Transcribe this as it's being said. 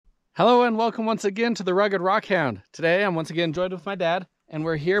Hello and welcome once again to the Rugged Rockhound. Today I'm once again joined with my dad, and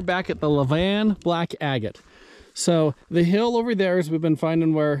we're here back at the Levan Black Agate. So the hill over there is we've been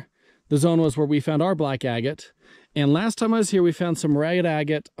finding where the zone was where we found our black agate. And last time I was here, we found some red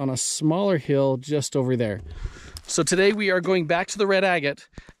agate on a smaller hill just over there. So today we are going back to the red agate,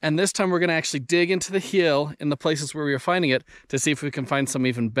 and this time we're going to actually dig into the hill in the places where we were finding it to see if we can find some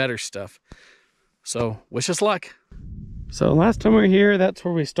even better stuff. So wish us luck. So last time we were here, that's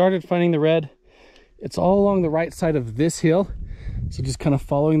where we started finding the red. It's all along the right side of this hill. So just kind of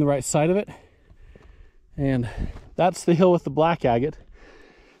following the right side of it. And that's the hill with the black agate.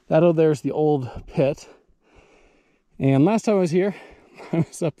 That over there is the old pit. And last time I was here, I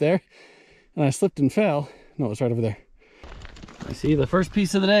was up there and I slipped and fell. No, it was right over there. I see the first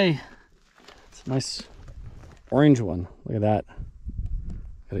piece of the day. It's a nice orange one. Look at that.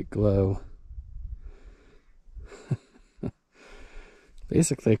 Let it glow.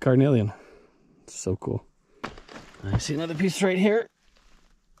 Basically a carnelian. It's so cool. I see another piece right here.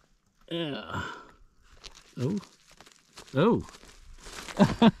 Yeah. Oh. Oh.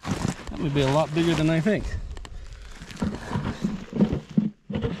 That would be a lot bigger than I think.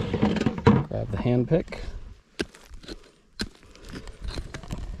 Grab the hand pick.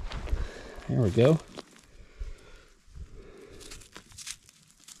 There we go.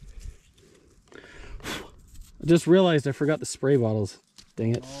 I just realized I forgot the spray bottles.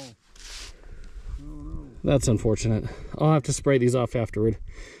 Dang it. Oh. No. That's unfortunate. I'll have to spray these off afterward.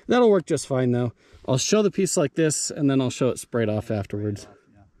 That'll work just fine though. I'll show the piece like this and then I'll show it sprayed off afterwards.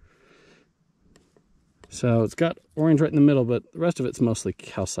 So it's got orange right in the middle, but the rest of it's mostly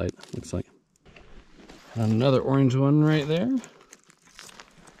calcite, looks like. Another orange one right there.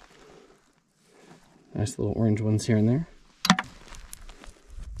 Nice little orange ones here and there.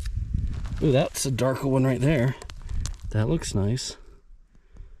 Ooh, that's a darker one right there. That looks nice.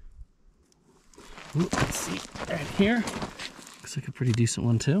 Ooh, let's see, right here. Looks like a pretty decent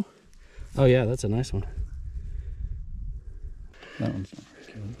one too. Oh yeah, that's a nice one. That one's not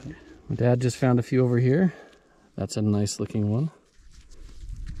okay. My dad just found a few over here. That's a nice looking one.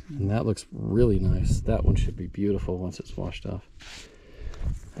 And that looks really nice. That one should be beautiful once it's washed off.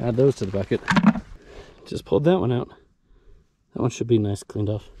 Add those to the bucket. Just pulled that one out. That one should be nice cleaned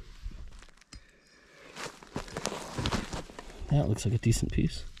off. That looks like a decent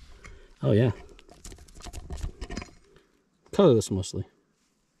piece. Oh yeah. Colorless mostly.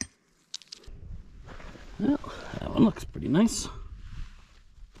 Well, that one looks pretty nice.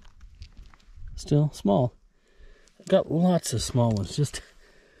 Still small. I've got lots of small ones, just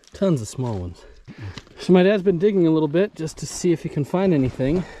tons of small ones. So my dad's been digging a little bit just to see if he can find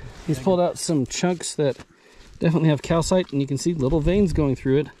anything. He's pulled out some chunks that definitely have calcite, and you can see little veins going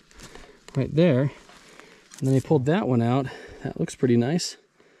through it right there. And then he pulled that one out. That looks pretty nice.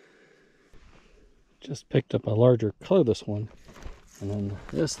 Just picked up a larger colorless one. And then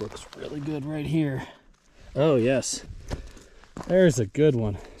this looks really good right here. Oh yes, there's a good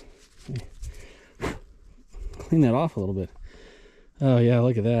one. Clean that off a little bit. Oh yeah,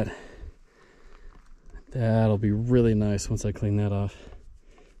 look at that. That'll be really nice once I clean that off.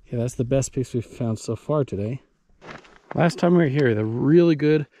 Okay, that's the best piece we've found so far today. Last time we were here, the really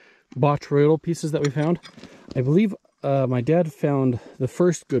good botryoidal pieces that we found, I believe my dad found the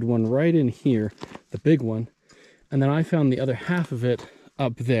first good one right in here, the big one, and then I found the other half of it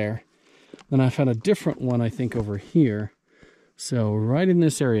up there. Then I found a different one, I think, over here. So right in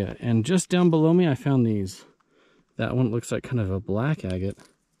this area, and just down below me I found these. That one looks like kind of a black agate,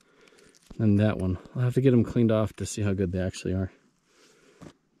 and that one. I'll have to get them cleaned off to see how good they actually are.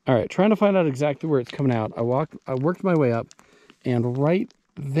 All right, trying to find out exactly where it's coming out. I worked my way up, and right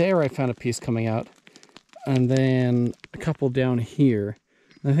there I found a piece coming out, and then a couple down here.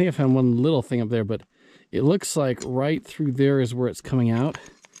 And I think I found one little thing up there, but it looks like right through there is where it's coming out.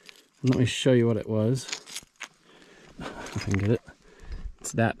 And let me show you what it was. If I can get it.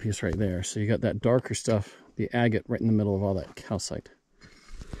 It's that piece right there. So you got that darker stuff, the agate, right in the middle of all that calcite.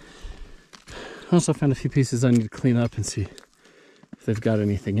 I also found a few pieces I need to clean up and see if they've got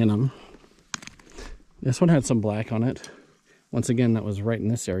anything in them. This one had some black on it. Once again, that was right in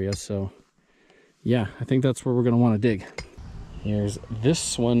this area, so yeah, I think that's where we're going to want to dig. Here's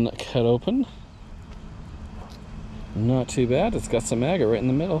this one cut open. Not too bad. It's got some agate right in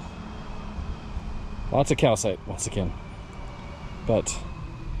the middle. Lots of calcite, once again. But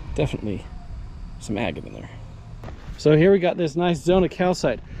definitely some agate in there. So here we got this nice zone of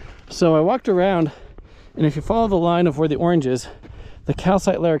calcite. So I walked around, and if you follow the line of where the orange is, the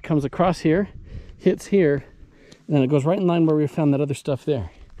calcite layer comes across here, hits here, and then it goes right in line where we found that other stuff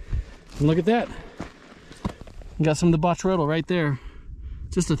there. And look at that. We got some of the botryoidal right there.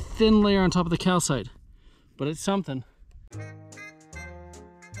 Just a thin layer on top of the calcite, but it's something.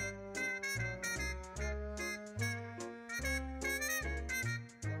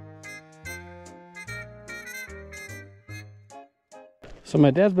 So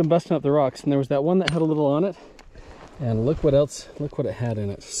my dad's been busting up the rocks, and there was that one that had a little on it, and look what else, look what it had in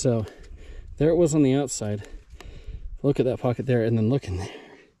it. So there it was on the outside. Look at that pocket there, and then look in there.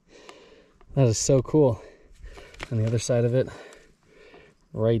 That is so cool. On the other side of it,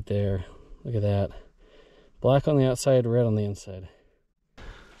 right there, look at that. Black on the outside, red on the inside.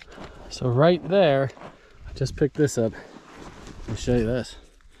 So right there, I just picked this up. Let me show you this.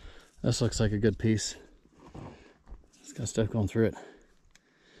 This looks like a good piece. It's got stuff going through it.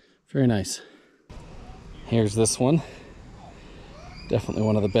 Very nice. Here's this one. Definitely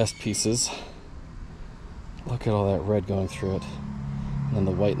one of the best pieces. Look at all that red going through it. And then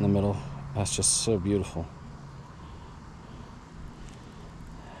the white in the middle. That's just so beautiful.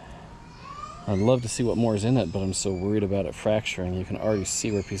 I'd love to see what more is in it, but I'm so worried about it fracturing. You can already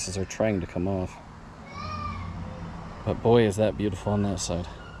see where pieces are trying to come off. But boy, is that beautiful on that side.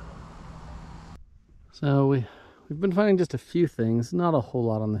 So we've been finding just a few things, not a whole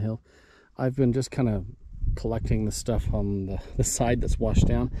lot on the hill. I've been just kind of collecting the stuff on the side that's washed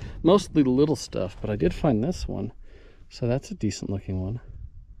down. Mostly little stuff, but I did find this one. So that's a decent looking one.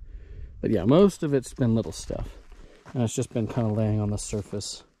 But yeah, most of it's been little stuff. And it's just been kind of laying on the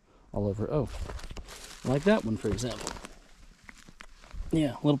surface all over. Oh, like that one, for example.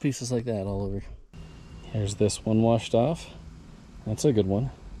 Yeah, little pieces like that all over. Here's this one washed off. That's a good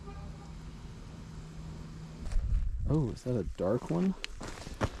one. Oh, is that a dark one?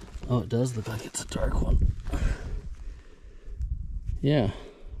 Oh, it does look like it's a dark one. Yeah,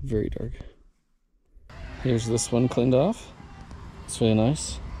 very dark. Here's this one cleaned off. It's really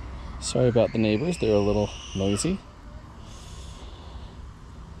nice. Sorry about the neighbors, they're a little noisy.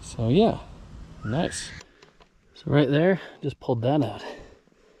 So yeah, nice. So right there, just pulled that out.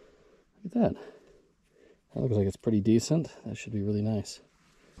 Look at that. That looks like it's pretty decent. That should be really nice.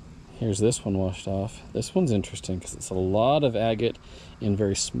 Here's this one washed off. This one's interesting because it's a lot of agate in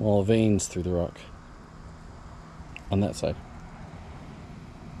very small veins through the rock. On that side.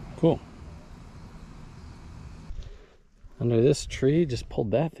 Cool. Under this tree, just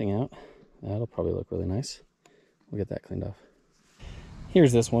pulled that thing out. That'll probably look really nice. We'll get that cleaned off.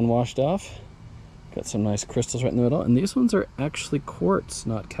 Here's this one washed off. Got some nice crystals right in the middle. And these ones are actually quartz,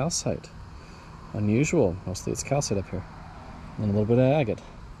 not calcite. Unusual. Mostly it's calcite up here. And a little bit of agate.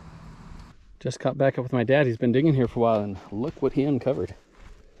 Just got back up with my dad. He's been digging here for a while, and look what he uncovered.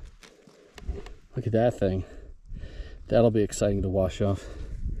 Look at that thing. That'll be exciting to wash off.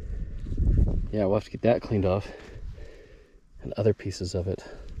 Yeah, we'll have to get that cleaned off. And other pieces of it.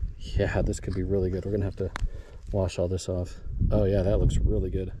 Yeah, this could be really good. We're gonna have to wash all this off. Oh yeah, that looks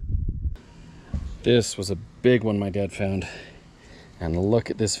really good. This was a big one my dad found. And look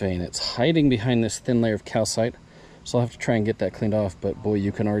at this vein. It's hiding behind this thin layer of calcite. So I'll have to try and get that cleaned off, but boy,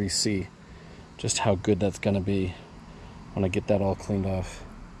 you can already see just how good that's gonna be when I get that all cleaned off.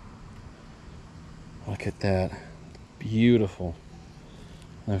 Look at that. Beautiful.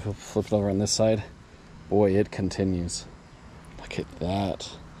 And if we flip it over on this side, boy, it continues. Look at that.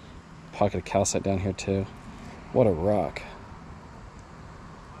 Pocket of calcite down here too. What a rock.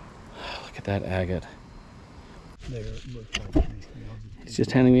 Look at that agate. He's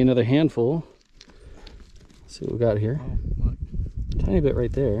just handing me another handful. Let's see what we got here. Tiny bit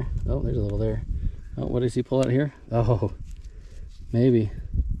right there. Oh, there's a little there. Oh, what does he pull out here? Oh, maybe.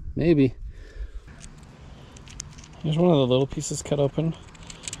 Maybe. Here's one of the little pieces cut open.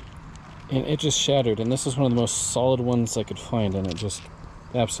 And it just shattered. And this is one of the most solid ones I could find. And it just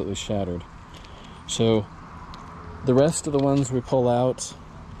absolutely shattered. So the rest of the ones we pull out,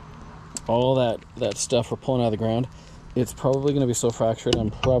 all that stuff we're pulling out of the ground, it's probably going to be so fractured,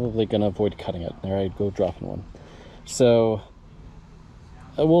 I'm probably going to avoid cutting it. There, I'd go dropping one. So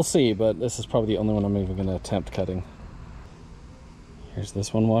we'll see, but this is probably the only one I'm even going to attempt cutting. Here's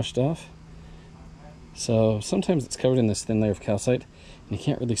this one washed off. So sometimes it's covered in this thin layer of calcite, and you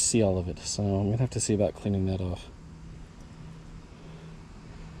can't really see all of it. So I'm going to have to see about cleaning that off.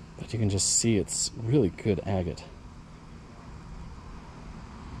 But you can just see it's really good agate.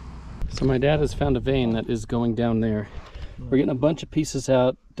 So my dad has found a vein that is going down there. We're getting a bunch of pieces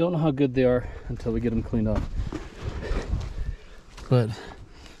out. Don't know how good they are until we get them cleaned off. But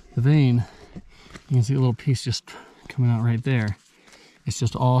the vein, you can see a little piece just coming out right there. It's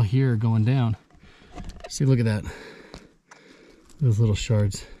just all here going down. See, look at that. Those little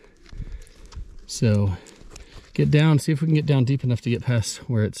shards. So get down, see if we can get down deep enough to get past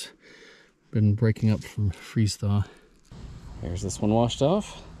where it's been breaking up from freeze thaw. Here's this one washed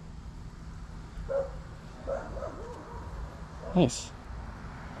off. Nice.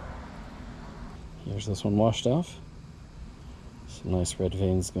 Here's this one washed off. Some nice red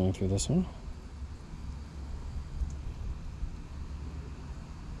veins going through this one.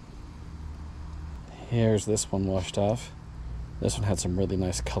 Here's this one washed off. This one had some really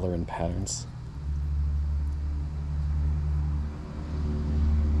nice color and patterns.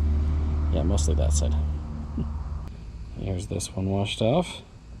 Yeah, mostly that side. Here's this one washed off.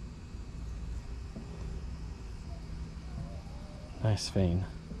 Nice vein.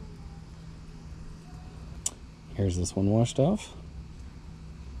 Here's this one washed off.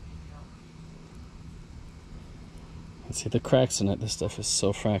 You can see the cracks in it. This stuff is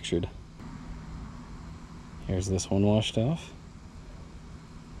so fractured. Here's this one washed off.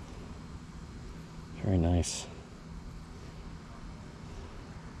 Very nice.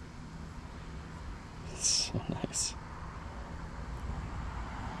 So nice.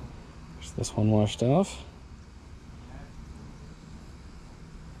 There's this one washed off.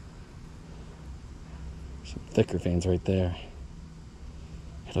 Some thicker veins right there.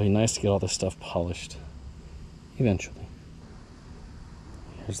 It'll be nice to get all this stuff polished eventually.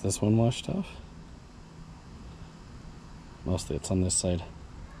 Here's this one washed off. Mostly it's on this side.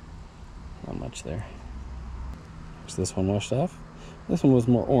 Not much there. Here's this one washed off. This one was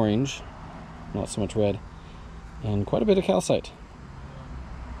more orange, not so much red, and quite a bit of calcite.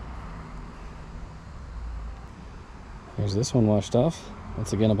 Here's this one washed off.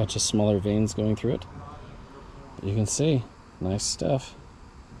 Once again, a bunch of smaller veins going through it. But you can see, nice stuff.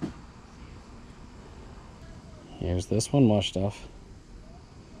 Here's this one washed off.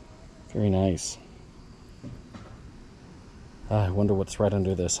 Very nice. I wonder what's right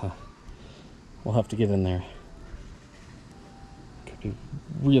under this, huh? We'll have to get in there. Could be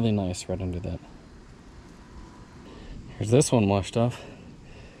really nice right under that. Here's this one washed off.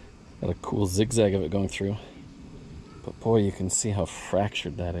 Got a cool zigzag of it going through. But boy, you can see how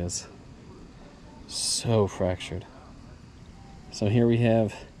fractured that is. So fractured. So here we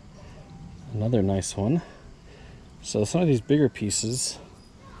have another nice one. So some of these bigger pieces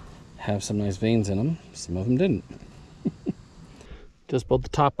have some nice veins in them. Some of them didn't. Just pulled the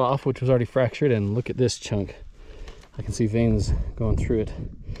top off, which was already fractured, and look at this chunk. I can see veins going through it.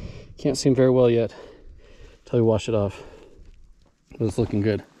 Can't see them very well yet until we wash it off. But it's looking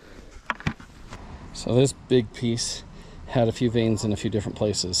good. So this big piece had a few veins in a few different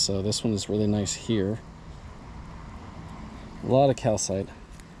places. So this one is really nice here. A lot of calcite.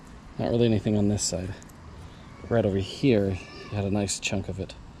 Not really anything on this side. Right over here, you had a nice chunk of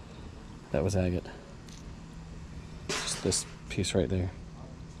it. That was agate. Just this piece right there.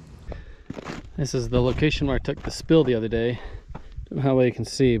 This is the location where I took the spill the other day. Don't know how well you can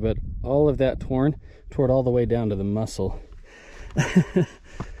see, but all of that tore it all the way down to the muscle.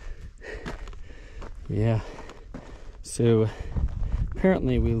 Yeah. So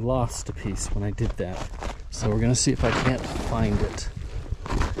apparently we lost a piece when I did that. So we're gonna see if I can't find it.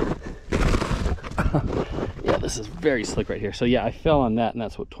 Yeah, this is very slick right here. So yeah, I fell on that and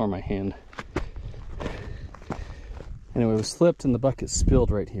that's what tore my hand. Anyway, we slipped and the bucket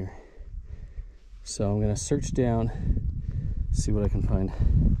spilled right here. So I'm gonna search down, see what I can find.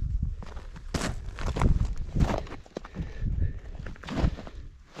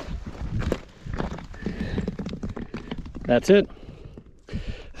 That's it.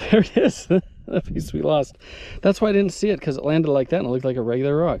 There it is, the piece we lost. That's why I didn't see it, because it landed like that and it looked like a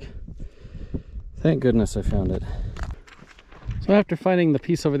regular rock. Thank goodness I found it. So after finding the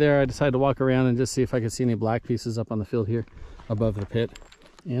piece over there, I decided to walk around and just see if I could see any black pieces up on the field here above the pit.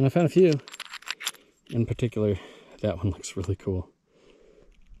 And I found a few. In particular, that one looks really cool.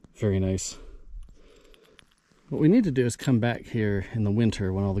 Very nice. What we need to do is come back here in the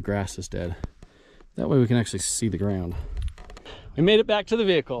winter when all the grass is dead. That way we can actually see the ground. We made it back to the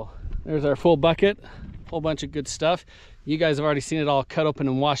vehicle. There's our full bucket, a whole bunch of good stuff. You guys have already seen it all cut open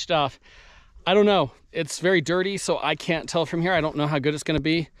and washed off. I don't know, it's very dirty, so I can't tell from here. I don't know how good it's gonna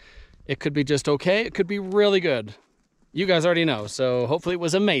be. It could be just okay, it could be really good. You guys already know, so hopefully it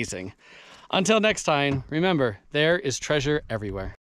was amazing. Until next time, remember, there is treasure everywhere.